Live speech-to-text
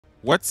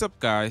What's up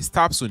guys,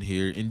 Tapson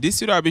here. In this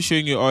video I'll be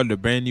showing you all the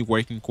brand new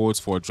working codes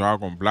for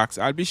Dragon Blox.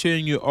 I'll be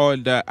showing you all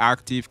the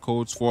active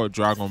codes for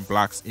Dragon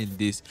Blox in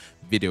this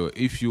video.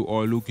 If you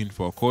are looking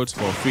for codes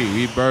for free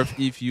rebirth,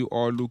 if you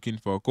are looking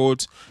for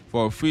codes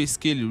for free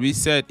skill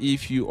reset,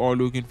 if you are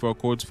looking for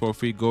codes for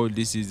free gold,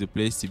 this is the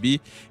place to be.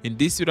 In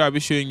this video I'll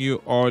be showing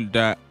you all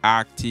the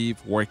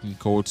active working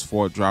codes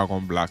for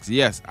Dragon Blox.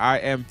 Yes, I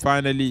am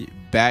finally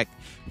back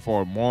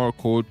for more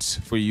codes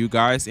for you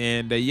guys,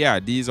 and yeah,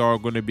 these are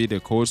going to be the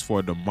codes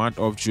for the month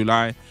of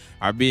July.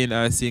 I've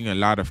been seeing a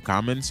lot of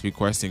comments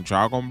requesting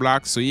Dragon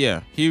Blox, so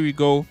yeah, here we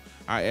go.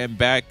 I am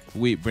back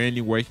with brand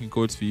new working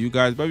codes for you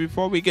guys. But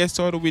before we get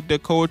started with the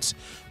codes,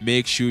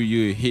 make sure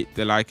you hit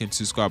the like and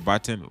subscribe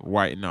button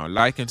right now.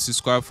 Like and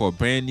subscribe for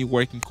brand new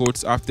working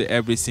codes after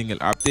every single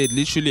update.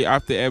 Literally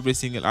after every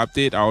single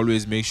update, I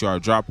always make sure I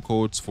drop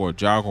codes for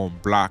Dragon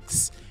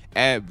Blox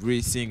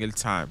every single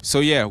time.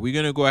 So yeah, we're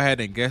gonna go ahead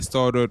and get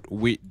started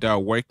with the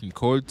working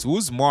codes.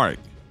 Who's Mark?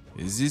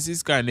 Is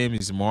this guy name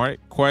is Mark?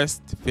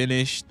 Quest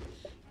finished.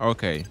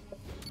 Okay,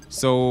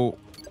 so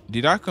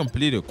did I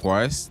complete a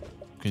quest?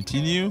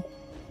 Continue.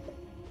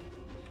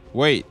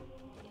 Wait,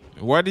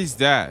 what is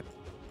that?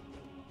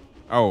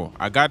 Oh,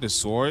 I got the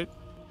sword.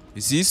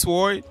 Is this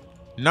sword?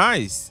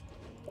 Nice.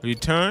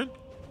 Return.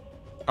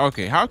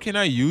 Okay, how can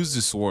I use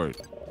the sword?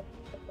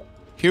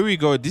 Here we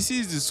go. This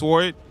is the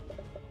sword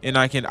and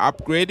I can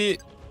upgrade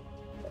it.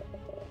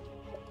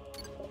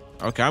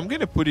 Okay, I'm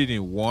gonna put it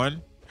in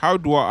 1. How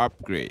do I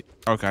upgrade?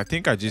 Okay, I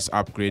think I just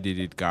upgraded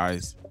it,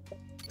 guys.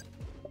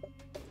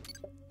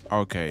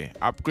 Okay,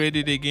 upgrade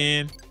it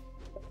again.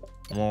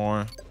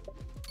 More.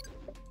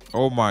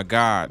 Oh my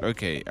god.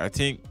 Okay, I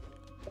think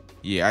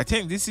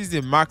this is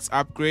the max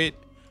upgrade.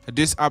 I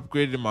just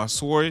upgraded my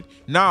sword.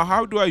 Now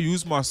how do I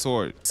use my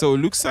sword? So it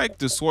looks like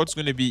the sword's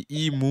gonna be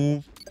E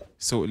move,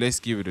 so let's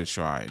give it a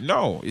try.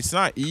 No, it's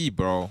not E,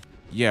 bro.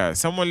 Yeah,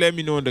 someone let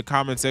me know in the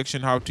comment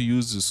section how to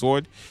use the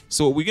sword.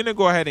 So we're gonna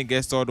go ahead and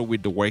get started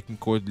with the working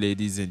code,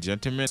 ladies and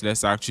gentlemen.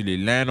 Let's actually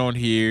land on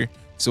here.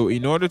 So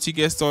in order to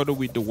get started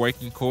with the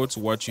working codes,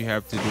 what you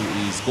have to do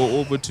is go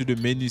over to the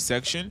menu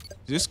section.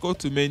 Just go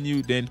to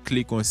menu, then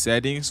click on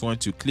settings.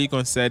 Once you click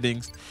on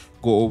settings,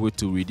 go over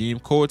to redeem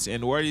codes,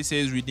 and where it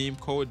says redeem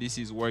code, this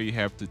is where you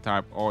have to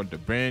type all the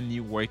brand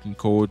new working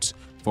codes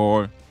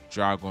for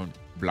Dragon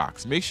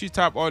Blox. Make sure you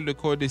type all the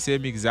code the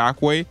same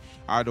exact way,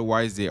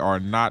 otherwise they are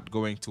not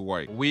going to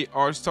work. We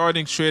are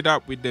starting straight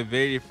up with the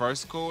very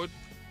first code.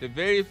 The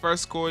very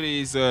first code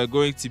is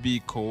going to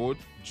be code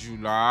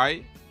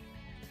July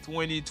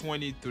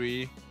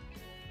 2023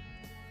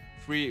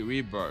 free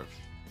rebirth,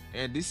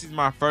 and this is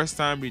my first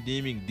time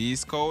redeeming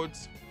these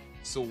codes.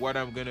 So what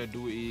I'm gonna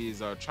do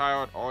is try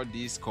out all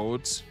these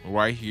codes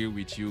right here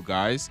with you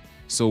guys,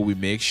 so we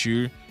make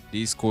sure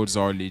these codes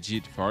are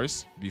legit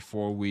first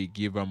before we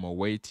give them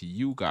away to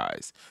you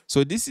guys.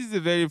 So this is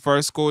the very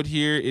first code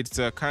here. It's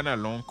a kind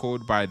of long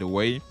code, by the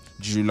way.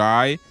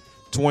 July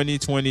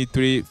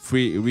 2023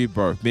 free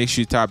rebirth. Make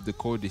sure you type the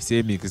code the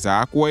same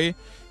exact way.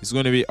 It's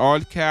going to be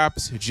all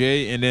caps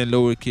J and then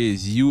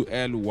lowercase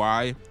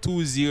ULY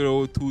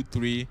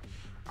 2023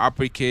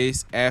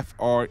 uppercase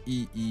FREEREBIRTH,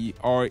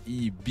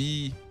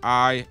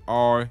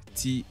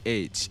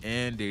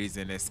 and there is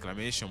an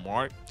exclamation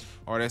mark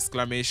or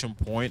exclamation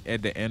point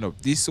at the end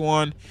of this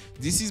one.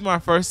 This is my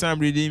first time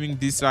redeeming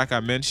this, like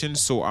I mentioned,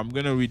 so I'm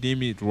gonna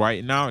redeem it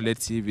right now.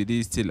 Let's see if it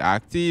is still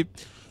active.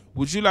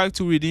 Would you like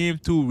to redeem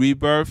to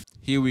rebirth?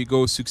 Here we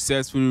go.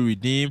 Successfully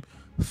redeem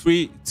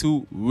free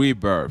to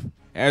rebirth.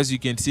 As you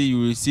can see,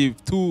 you receive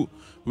 2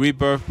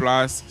 rebirth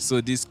plus, so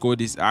this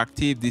code is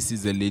active. This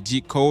is a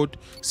legit code,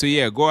 so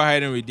yeah, go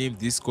ahead and redeem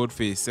this code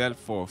for yourself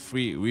for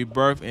free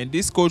rebirth, and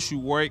this code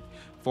should work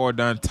for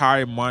the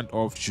entire month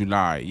of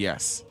July.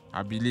 Yes,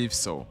 I believe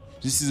so.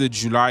 This is a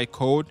July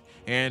code,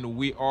 and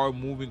we are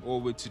moving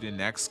over to the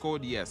next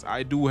code. Yes,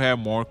 I do have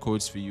more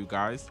codes for you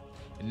guys.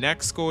 The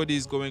next code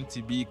is going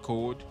to be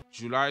code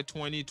July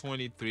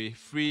 2023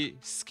 free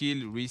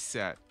skill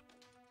reset.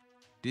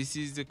 This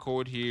is the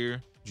code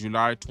here,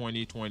 July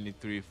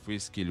 2023 free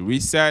skill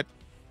reset,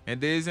 and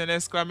there is an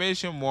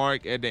exclamation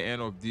mark at the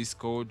end of this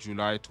code,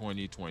 July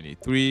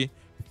 2023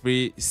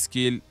 free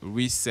skill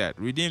reset.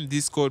 Redeem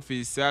this code for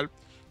yourself.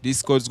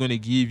 This code is going to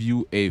give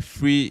you a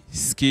free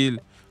skill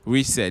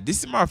reset.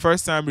 This is my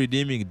first time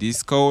redeeming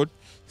this code,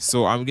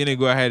 so I'm gonna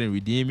go ahead and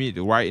redeem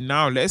it right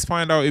now. Let's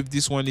find out if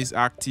this one is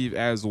active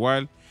as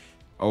well.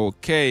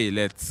 Okay,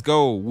 let's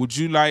go. Would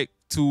you like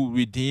to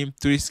redeem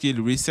 3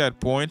 skill reset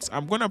points?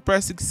 I'm gonna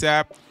press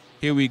accept.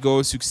 Here we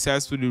go.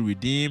 Successfully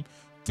redeem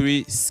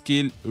 3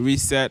 skill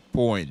reset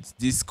points.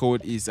 This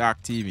code is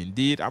active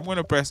indeed. I'm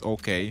gonna press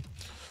OK.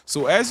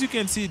 So as you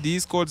can see,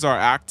 these codes are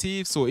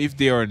active. So if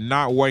they are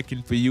not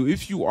working for you,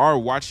 if you are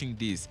watching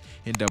this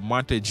in the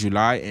month of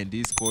July and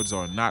these codes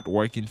are not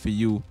working for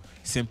you,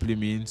 simply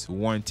means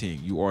one thing: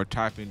 you are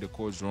typing the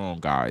codes wrong,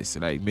 guys.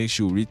 Like, make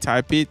sure you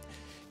retype it,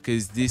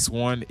 because this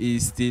one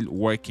is still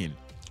working.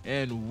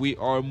 And we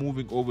are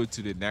moving over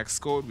to the next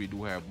code. We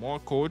do have more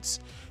codes.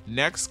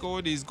 Next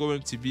code is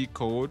going to be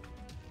code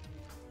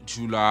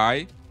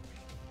July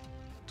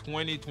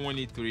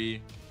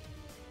 2023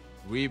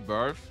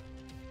 rebirth.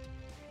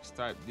 Let's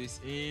type this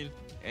in,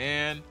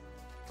 and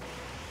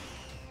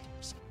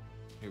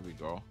here we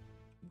go.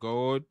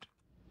 Gold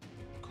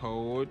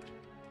code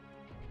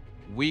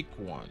week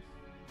 1.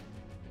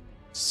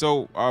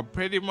 So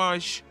pretty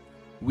much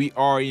we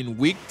are in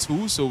week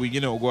 2, so we're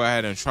gonna go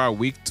ahead and try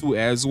week 2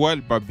 as well.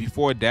 But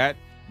before that,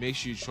 make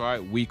sure you try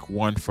week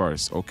 1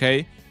 first.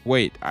 Okay,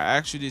 wait, I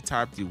actually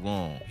typed it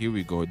wrong. Here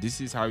we go.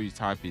 This is how you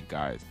type it,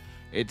 guys.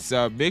 It's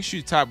make sure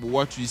you type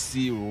what you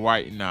see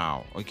right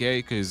now, okay?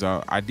 Because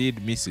I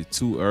did miss it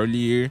too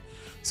earlier.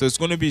 So it's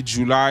gonna be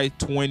July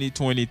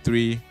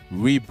 2023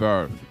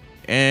 rebirth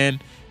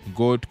and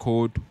gold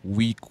code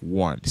week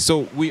 1.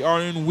 So we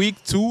are in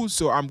week 2,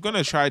 so I'm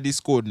gonna try this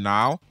code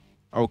now.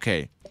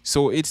 Okay,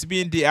 so it's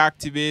been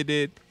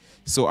deactivated,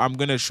 so I'm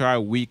gonna try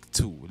week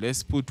 2.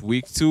 Let's put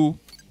week 2.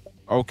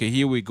 Okay,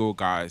 here we go,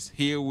 guys.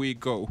 Here we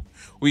go.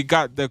 We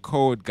got the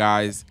code,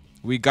 guys.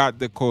 We got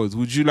the codes.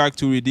 Would you like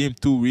to redeem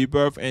 2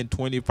 rebirth and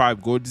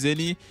 25 gold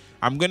zenny?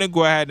 I'm gonna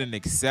go ahead and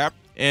accept,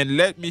 and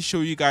let me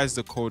show you guys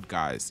the code,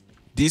 guys.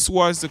 This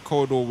was the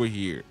code over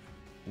here.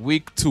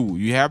 Week 2.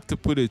 You have to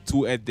put a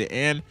 2 at the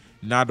end,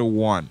 not a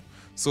 1.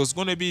 So it's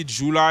gonna be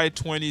July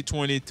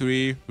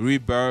 2023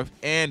 rebirth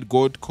and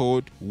gold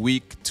code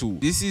week 2.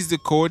 This is the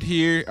code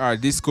here.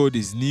 This code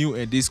is new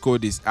and this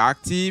code is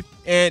active.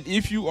 And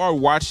if you are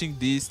watching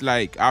this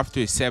like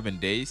after 7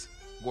 days,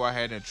 go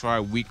ahead and try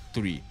week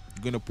 3.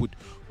 You're gonna put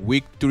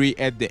week 3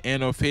 at the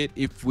end of it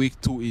if week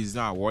 2 is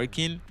not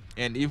working,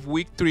 and if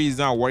week 3 is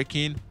not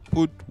working,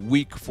 put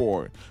week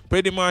 4.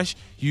 Pretty much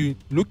you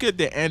look at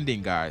the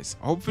ending, guys.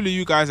 Hopefully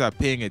you guys are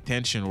paying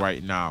attention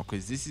right now,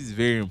 because this is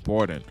very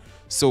important.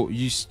 So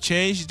you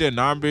change the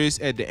numbers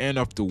at the end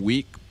of the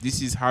week.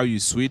 This is how you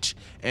switch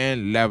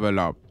and level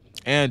up.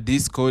 And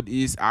this code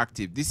is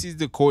active. This is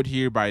the code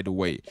here, by the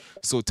way.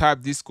 So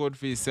type this code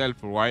for yourself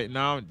right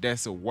now.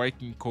 That's a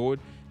working code.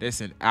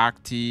 That's an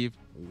active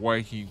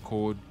working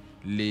code,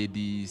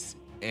 ladies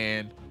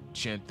and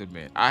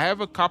gentlemen. I have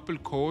a couple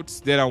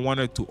codes that I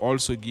wanted to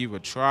also give a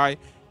try.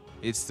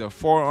 It's the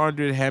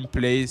 400 hem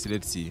plays.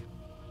 Let's see.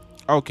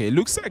 Okay,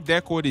 looks like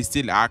that code is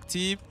still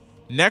active.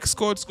 Next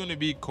code is going to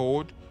be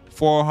code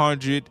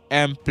 400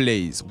 M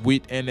plays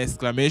with an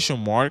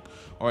exclamation mark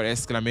or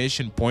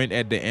exclamation point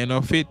at the end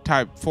of it.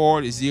 Type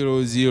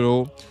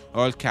 400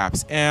 all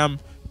caps M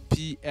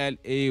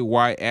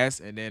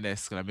PLAYS and then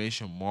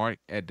exclamation mark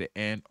at the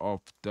end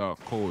of the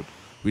code.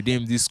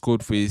 Redeem this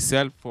code for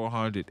yourself,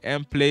 400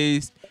 M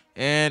plays.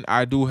 And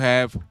I do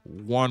have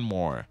one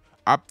more.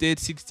 Update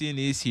 16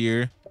 is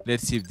here.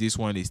 Let's see if this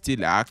one is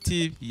still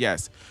active.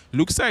 Yes,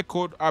 looks like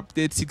code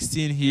update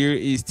 16 here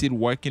is still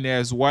working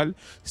as well.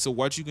 So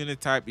what you're gonna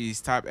type is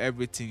type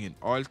everything in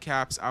all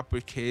caps,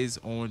 uppercase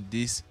on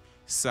this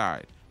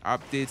side.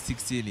 Update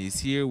 16 is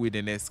here with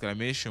an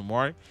exclamation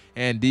mark,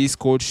 and this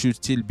code should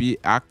still be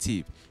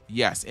active.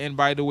 Yes, and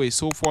by the way,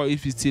 so far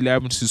if you still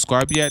haven't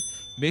subscribed yet,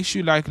 make sure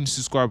you like and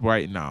subscribe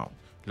right now.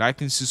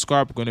 Like and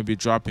subscribe. We're gonna be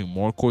dropping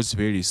more codes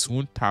very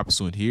soon. Tap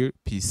soon here.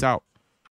 Peace out.